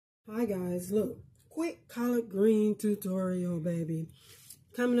Hi guys, look, quick collard green tutorial, baby.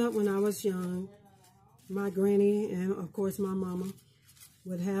 Coming up when I was young, my granny and of course my mama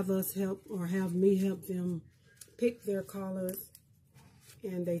would have us help or have me help them pick their collards.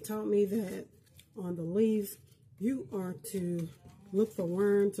 And they taught me that on the leaves, you are to look for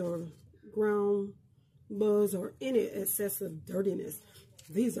worms or ground bugs or any excessive dirtiness.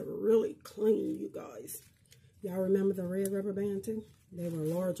 These are really clean, you guys. Y'all remember the red rubber band too? They were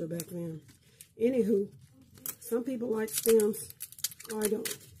larger back then. Anywho, some people like stems. I don't.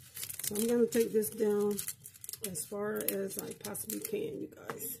 So I'm going to take this down as far as I possibly can, you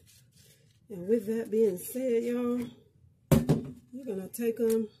guys. And with that being said, y'all, you're going to take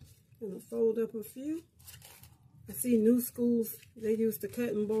them and fold up a few. I see new schools, they use the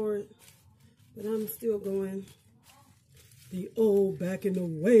cutting board, but I'm still going the old back in the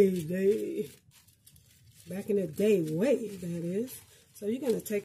day way, that is. So you're going to take